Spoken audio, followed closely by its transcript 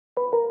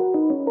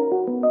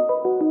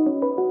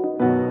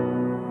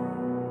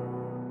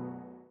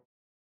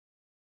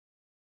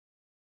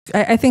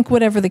I think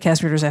whatever the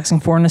cast director is asking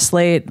for in a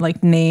slate,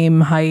 like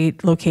name,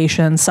 height,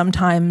 location,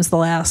 sometimes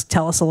they'll ask,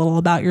 tell us a little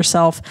about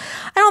yourself.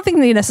 I don't think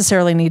they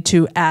necessarily need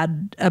to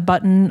add a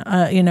button,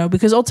 you know,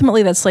 because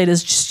ultimately that slate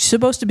is just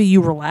supposed to be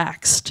you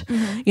relaxed.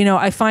 You know,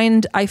 I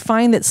find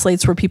that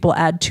slates where people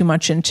add too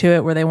much into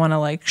it, where they want to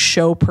like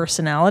show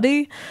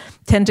personality,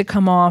 tend to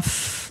come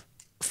off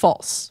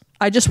false.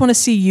 I just want to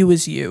see you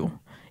as you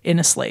in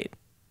a slate,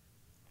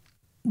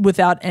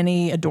 without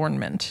any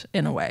adornment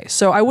in a way.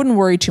 So I wouldn't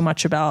worry too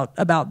much about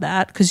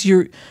that, because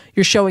you're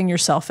showing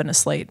yourself in a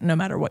slate no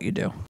matter what you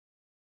do.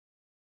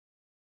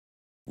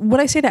 What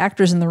I say to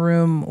actors in the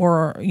room,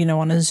 or you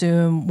know, on a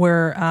Zoom,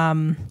 where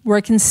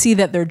I can see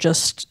that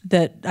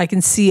that I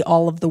can see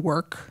all of the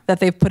work that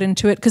they've put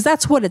into it, because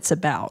that's what it's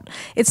about.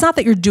 It's not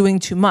that you're doing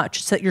too much,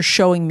 it's that you're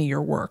showing me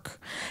your work.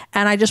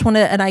 And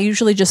I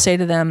usually just say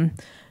to them,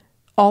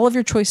 all of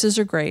your choices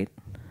are great.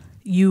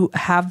 You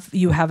have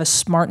a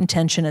smart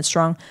intention, it's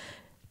strong.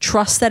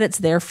 Trust that it's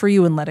there for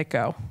you and let it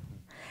go.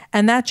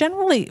 And that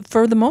generally,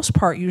 for the most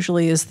part,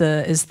 usually is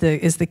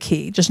the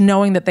key. Just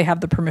knowing that they have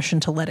the permission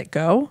to let it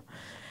go.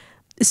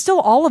 Still,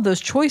 all of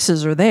those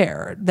choices are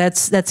there.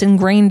 That's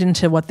ingrained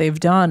into what they've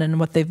done and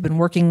what they've been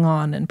working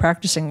on and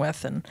practicing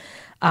with. And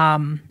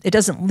it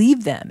doesn't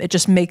leave them. It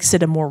just makes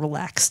it a more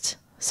relaxed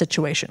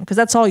situation, because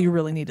that's all you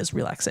really need is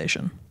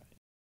relaxation.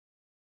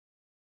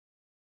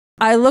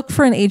 I look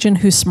for an agent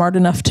who's smart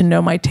enough to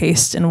know my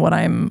taste and what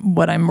I'm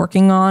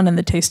working on and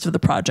the taste of the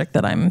project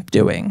that I'm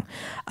doing.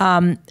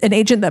 An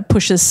agent that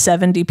pushes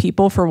 70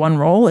 people for one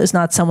role is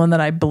not someone that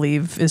I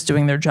believe is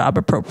doing their job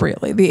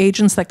appropriately. The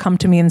agents that come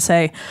to me and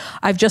say,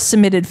 I've just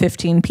submitted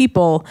 15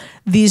 people,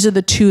 these are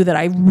the 2 that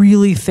I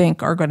really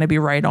think are going to be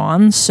right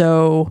on,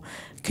 so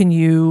can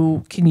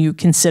you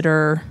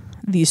consider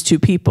these 2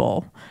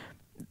 people?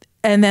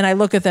 And then I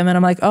look at them and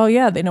I'm like, oh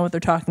yeah, they know what they're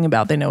talking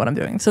about. They know what I'm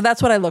doing. So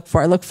that's what I look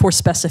for. I look for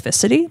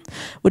specificity,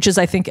 which is,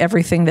 I think,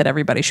 everything that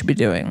everybody should be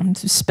doing.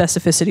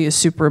 Specificity is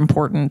super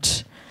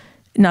important,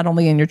 not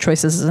only in your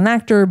choices as an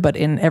actor, but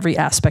in every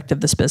aspect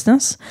of this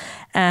business.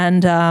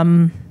 And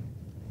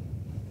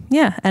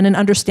yeah, and an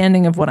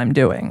understanding of what I'm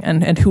doing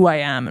and who I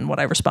am and what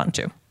I respond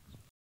to.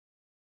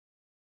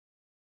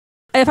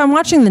 If I'm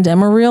watching the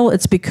demo reel,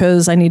 it's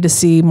because I need to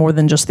see more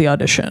than just the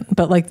audition.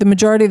 But like the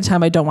majority of the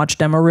time, I don't watch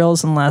demo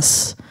reels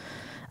unless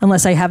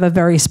I have a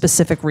very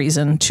specific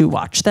reason to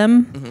watch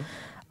them.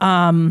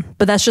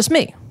 But that's just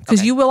me,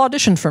 because you will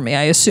audition for me.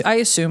 I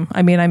assume.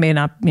 I mean, I may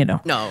not. You know.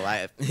 No,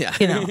 yeah.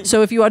 You know.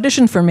 So if you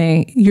audition for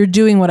me, you're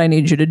doing what I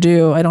need you to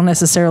do. I don't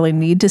necessarily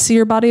need to see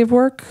your body of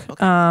work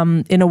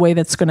in a way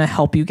that's going to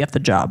help you get the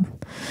job.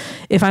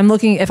 If I'm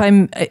looking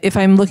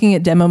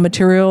at demo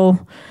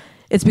material,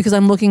 it's because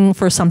I'm looking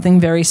for something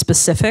very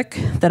specific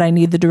that I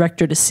need the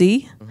director to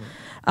see,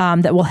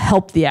 that will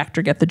help the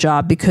actor get the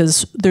job,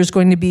 because there's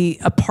going to be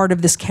a part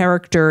of this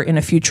character in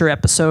a future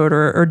episode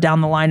or down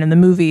the line in the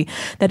movie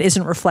that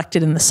isn't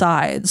reflected in the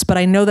sides. But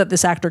I know that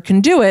this actor can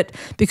do it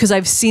because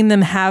I've seen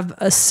them have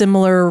a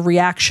similar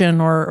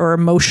reaction or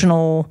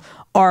emotional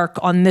arc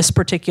on this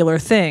particular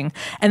thing.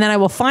 And then I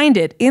will find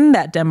it in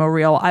that demo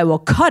reel, I will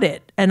cut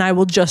it, and I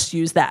will just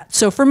use that.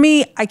 So for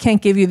me, I can't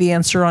give you the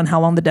answer on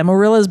how long the demo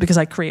reel is, because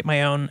I create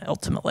my own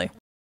ultimately.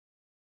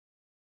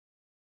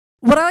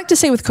 What I like to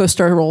say with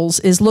co-star roles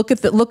is look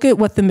at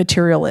what the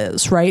material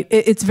is, right?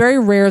 It's very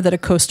rare that a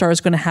co-star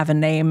is going to have a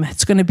name.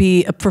 It's going to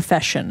be a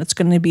profession. It's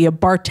going to be a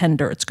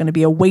bartender. It's going to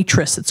be a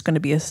waitress. It's going to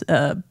be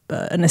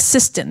an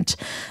assistant,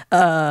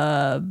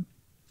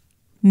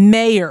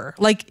 mayor,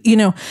 like, you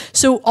know,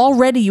 so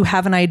already you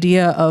have an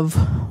idea of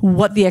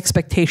what the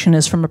expectation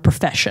is from a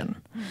profession.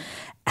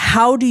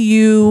 How do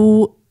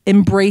you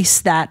embrace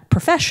that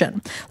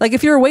profession? Like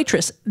if you're a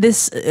waitress,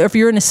 if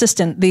you're an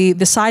assistant,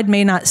 the side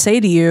may not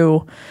say to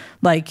you,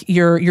 like,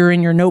 you're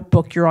in your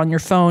notebook, you're on your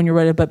phone, you're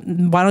ready, but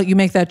why don't you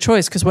make that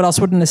choice? Because what else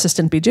would an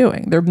assistant be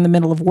doing? They're in the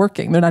middle of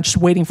working. They're not just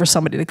waiting for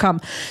somebody to come.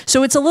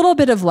 So it's a little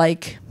bit of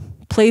like,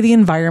 play the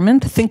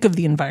environment, think of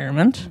the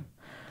environment,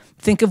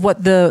 think of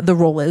what the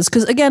role is.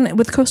 Because again,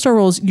 with co-star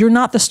roles, you're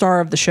not the star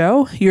of the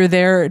show. You're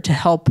there to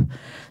help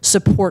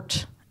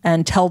support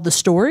and tell the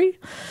story.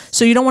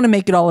 So you don't want to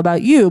make it all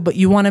about you, but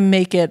you want to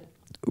make it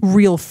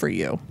real for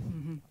you.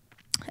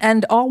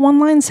 And all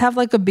one-liners have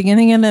like a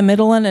beginning and a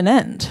middle and an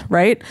end,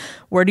 right?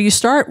 Where do you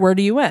start? Where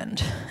do you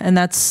end? And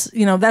that's,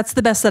 you know, that's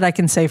the best that I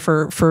can say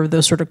for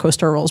those sort of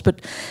co-star roles.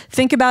 But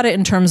think about it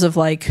in terms of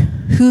like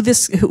who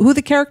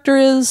the character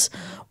is,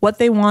 what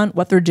they want,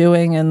 what they're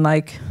doing, and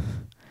like,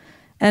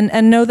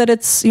 and know that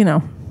it's, you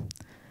know,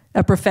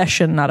 a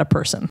profession, not a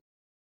person.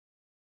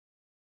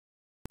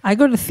 I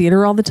go to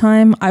theater all the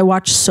time. I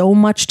watch so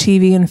much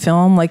TV and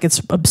film, like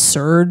it's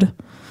absurd.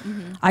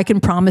 I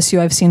can promise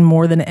you I've seen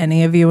more than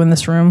any of you in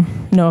this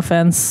room. No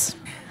offense.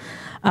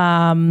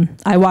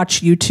 I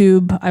watch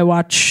YouTube. I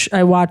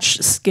watch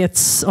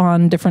skits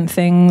on different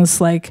things.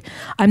 Like,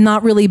 I'm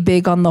not really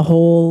big on the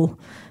whole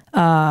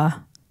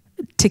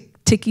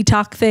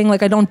TikTok thing.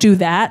 Like, I don't do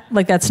that.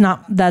 Like, that's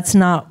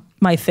not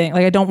my thing.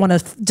 Like I don't want to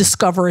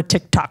discover a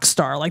TikTok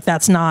star. Like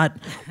that's not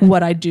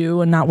what I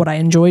do and not what I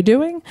enjoy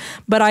doing.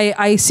 But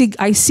I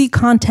see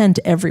content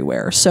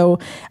everywhere. So,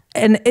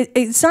 and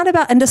it's not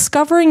about, and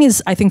discovering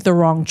is, I think, the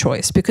wrong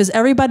choice because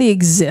everybody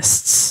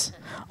exists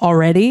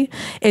already.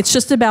 It's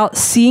just about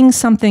seeing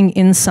something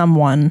in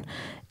someone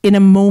in a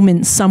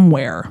moment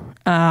somewhere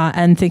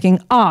and thinking,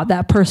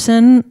 that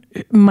person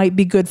might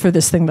be good for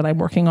this thing that I'm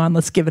working on.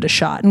 Let's give it a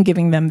shot, and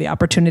giving them the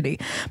opportunity.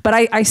 But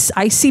I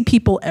see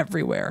people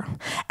everywhere.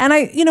 And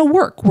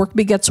work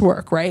begets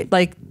work, right?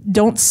 Like,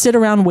 don't sit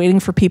around waiting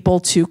for people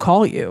to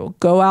call you.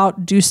 Go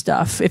out, do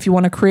stuff. If you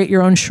want to create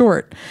your own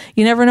short,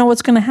 you never know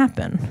what's going to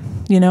happen.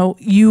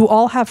 You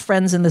all have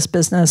friends in this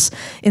business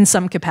in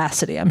some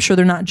capacity. I'm sure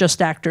they're not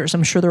just actors.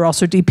 I'm sure they're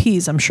also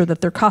DPs. I'm sure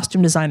that they're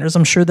costume designers.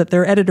 I'm sure that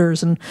they're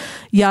editors and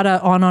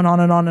yada, on and on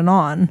and on and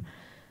on.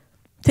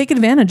 Take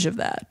advantage of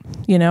that.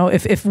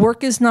 If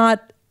work is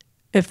not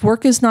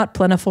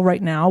plentiful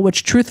right now,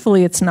 which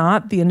truthfully it's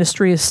not, the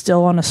industry is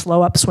still on a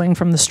slow upswing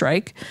from the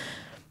strike,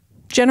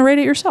 generate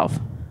it yourself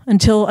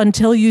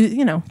until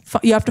you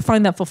have to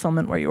find that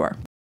fulfillment where you are.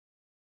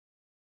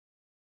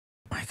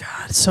 My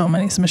God, so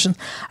many submissions.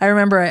 I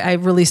remember I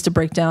released a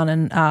breakdown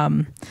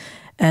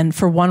and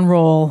for one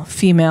role,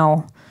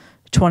 female,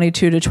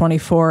 22 to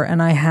 24,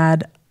 and I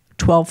had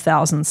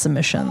 12,000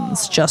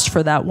 submissions just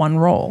for that one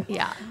role.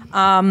 Yeah.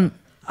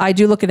 I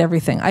do look at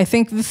everything. I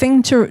think the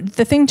thing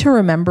to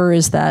remember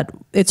is that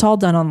it's all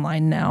done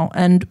online now.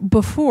 And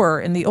before,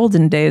 in the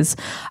olden days,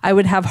 I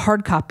would have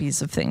hard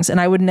copies of things,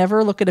 and I would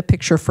never look at a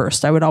picture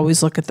first. I would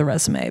always look at the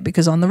resume,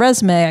 because on the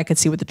resume, I could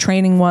see what the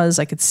training was.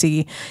 I could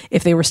see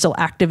if they were still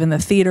active in the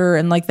theater,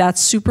 and like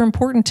that's super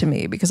important to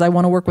me because I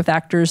want to work with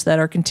actors that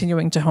are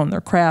continuing to hone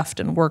their craft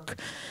and work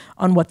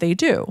on what they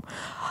do.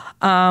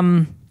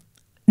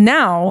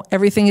 Now,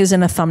 everything is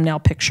in a thumbnail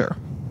picture.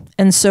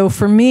 And so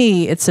for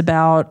me, it's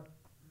about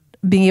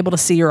being able to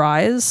see your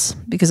eyes,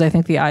 because I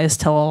think the eyes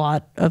tell a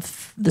lot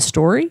of the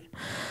story.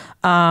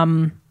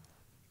 And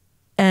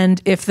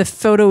if the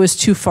photo is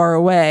too far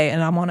away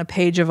and I'm on a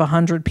page of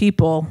 100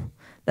 people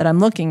that I'm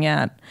looking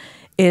at,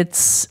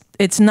 it's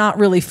not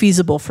really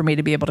feasible for me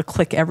to be able to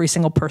click every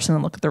single person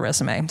and look at the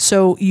resume.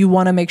 So you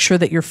want to make sure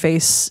that your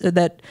face,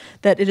 that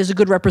it is a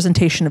good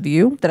representation of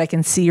you, that I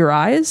can see your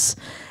eyes.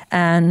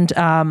 And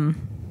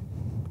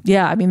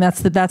yeah, I mean,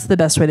 that's the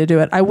best way to do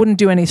it. I wouldn't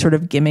do any sort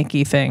of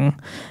gimmicky thing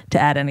to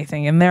add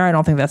anything in there. I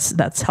don't think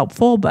that's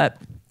helpful. But,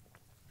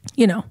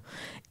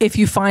 if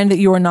you find that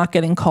you are not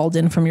getting called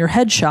in from your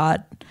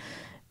headshot,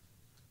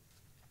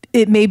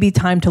 it may be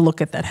time to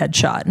look at that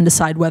headshot and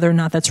decide whether or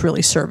not that's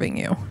really serving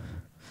you.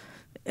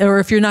 Or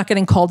if you're not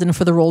getting called in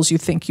for the roles you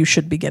think you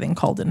should be getting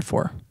called in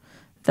for.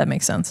 If that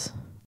makes sense.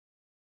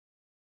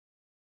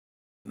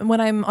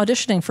 When I'm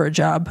auditioning for a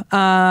job,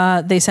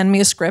 they send me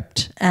a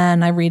script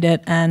and I read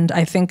it, and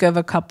I think of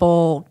a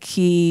couple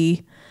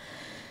key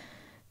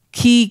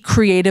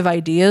creative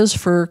ideas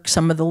for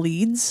some of the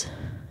leads,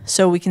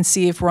 so we can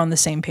see if we're on the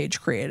same page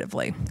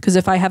creatively. Because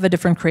if I have a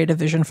different creative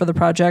vision for the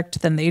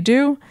project than they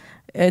do,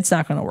 it's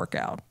not going to work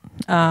out.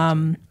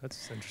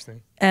 That's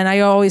interesting. And I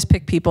always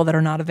pick people that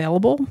are not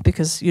available,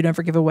 because you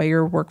never give away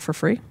your work for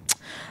free.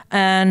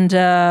 And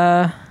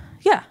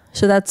yeah,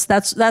 so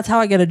that's how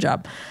I get a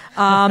job.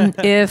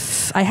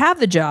 If I have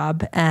the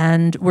job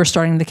and we're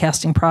starting the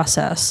casting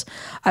process,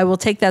 I will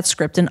take that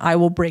script and I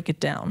will break it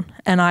down,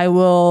 and I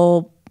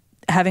will,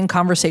 having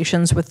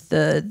conversations with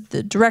the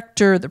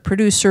director, the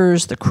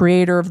producers, the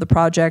creator of the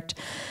project,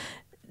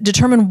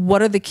 determine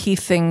what are the key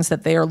things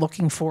that they are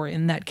looking for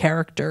in that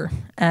character,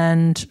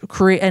 and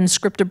create and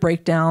script a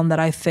breakdown that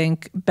I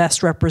think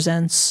best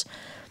represents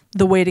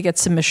the way to get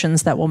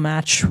submissions that will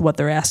match what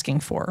they're asking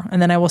for.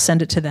 And then I will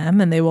send it to them,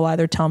 and they will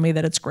either tell me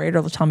that it's great,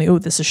 or they'll tell me, oh,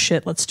 this is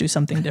shit, let's do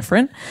something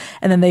different.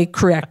 And then they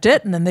correct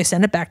it, and then they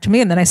send it back to me,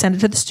 and then I send it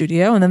to the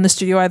studio, and then the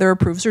studio either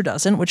approves or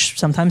doesn't, which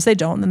sometimes they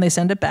don't, and then they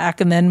send it back,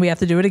 and then we have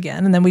to do it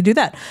again, and then we do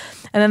that.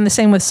 And then the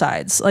same with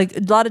sides. Like,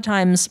 a lot of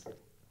times,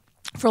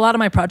 for a lot of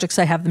my projects,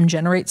 I have them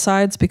generate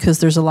sides, because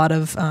there's a lot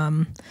of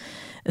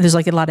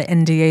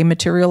NDA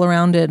material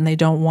around it, and they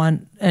don't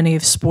want any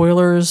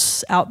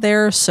spoilers out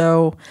there.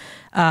 So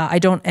I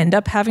don't end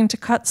up having to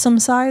cut some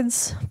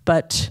sides,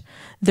 but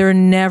they're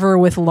never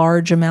with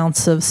large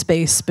amounts of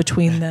space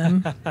between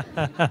them.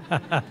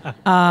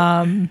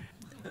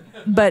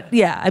 But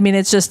yeah, I mean,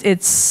 it's just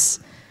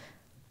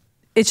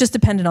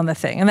dependent on the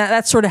thing, and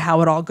that's sort of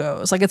how it all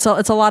goes. Like, it's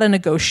a lot of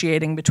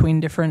negotiating between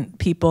different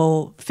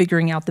people,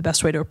 figuring out the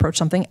best way to approach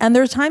something. And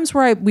there are times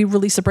where we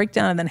release a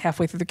breakdown, and then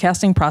halfway through the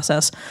casting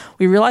process,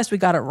 we realize we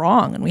got it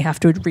wrong, and we have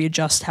to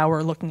readjust how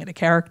we're looking at a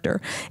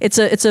character. It's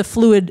a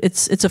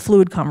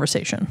fluid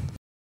conversation.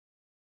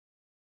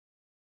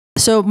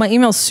 So my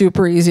email's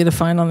super easy to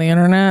find on the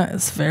internet.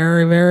 It's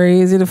very,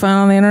 very easy to find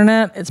on the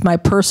internet. It's my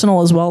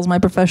personal as well as my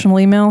professional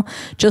email.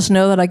 Just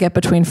know that I get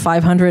between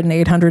 500 and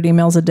 800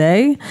 emails a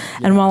day. Yeah.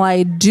 And while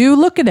I do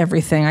look at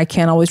everything, I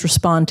can't always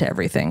respond to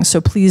everything. So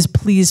please,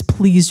 please,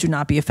 please do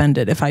not be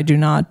offended if I do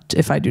not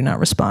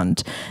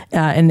respond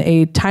in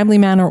a timely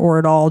manner or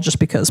at all, just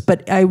because.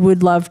 But I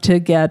would love to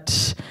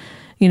get,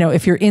 You know,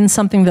 if you're in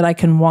something that I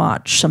can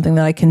watch, something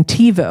that I can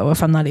TiVo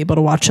if I'm not able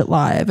to watch it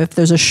live, if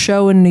there's a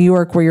show in New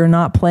York where you're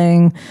not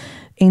playing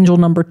Angel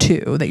number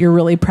 2 that you're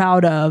really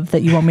proud of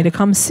that you want me to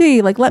come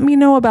see, like, let me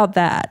know about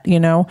that. You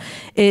know,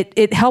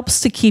 it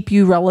helps to keep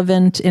you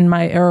relevant in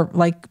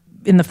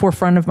in the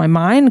forefront of my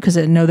mind, because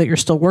I know that you're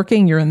still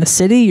working, you're in the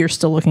city, you're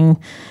still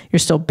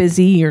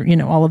busy, you're, you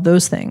know, all of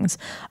those things.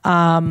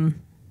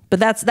 But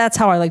that's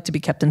how I like to be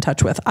kept in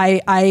touch with.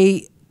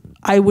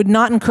 I would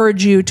not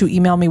encourage you to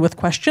email me with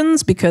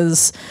questions,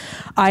 because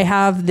I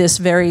have this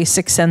very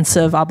sixth sense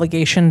of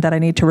obligation that I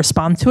need to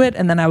respond to it,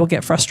 and then I will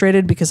get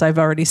frustrated because I've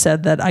already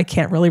said that I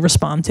can't really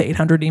respond to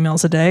 800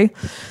 emails a day.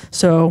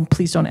 So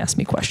please don't ask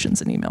me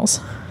questions in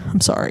emails.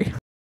 I'm sorry.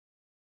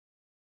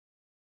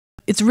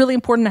 It's really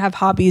important to have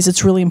hobbies.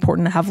 It's really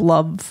important to have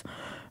love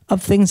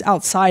of things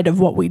outside of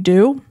what we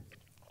do,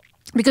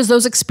 because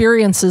those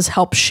experiences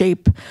help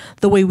shape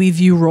the way we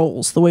view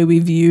roles, the way we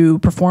view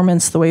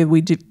performance, the way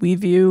we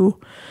view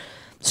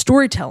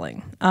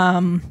storytelling.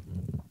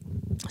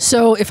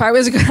 So if I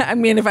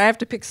have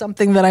to pick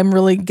something that I'm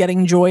really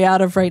getting joy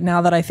out of right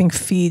now that I think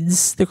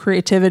feeds the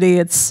creativity,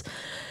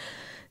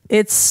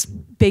 it's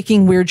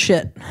baking weird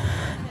shit.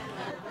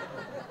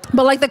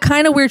 But like the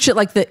kind of weird shit,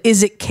 like the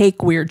is it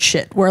cake weird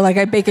shit, where like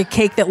I bake a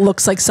cake that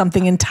looks like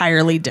something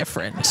entirely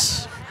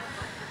different.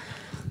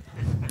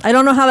 I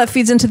don't know how that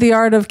feeds into the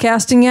art of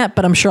casting yet,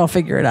 but I'm sure I'll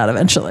figure it out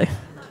eventually.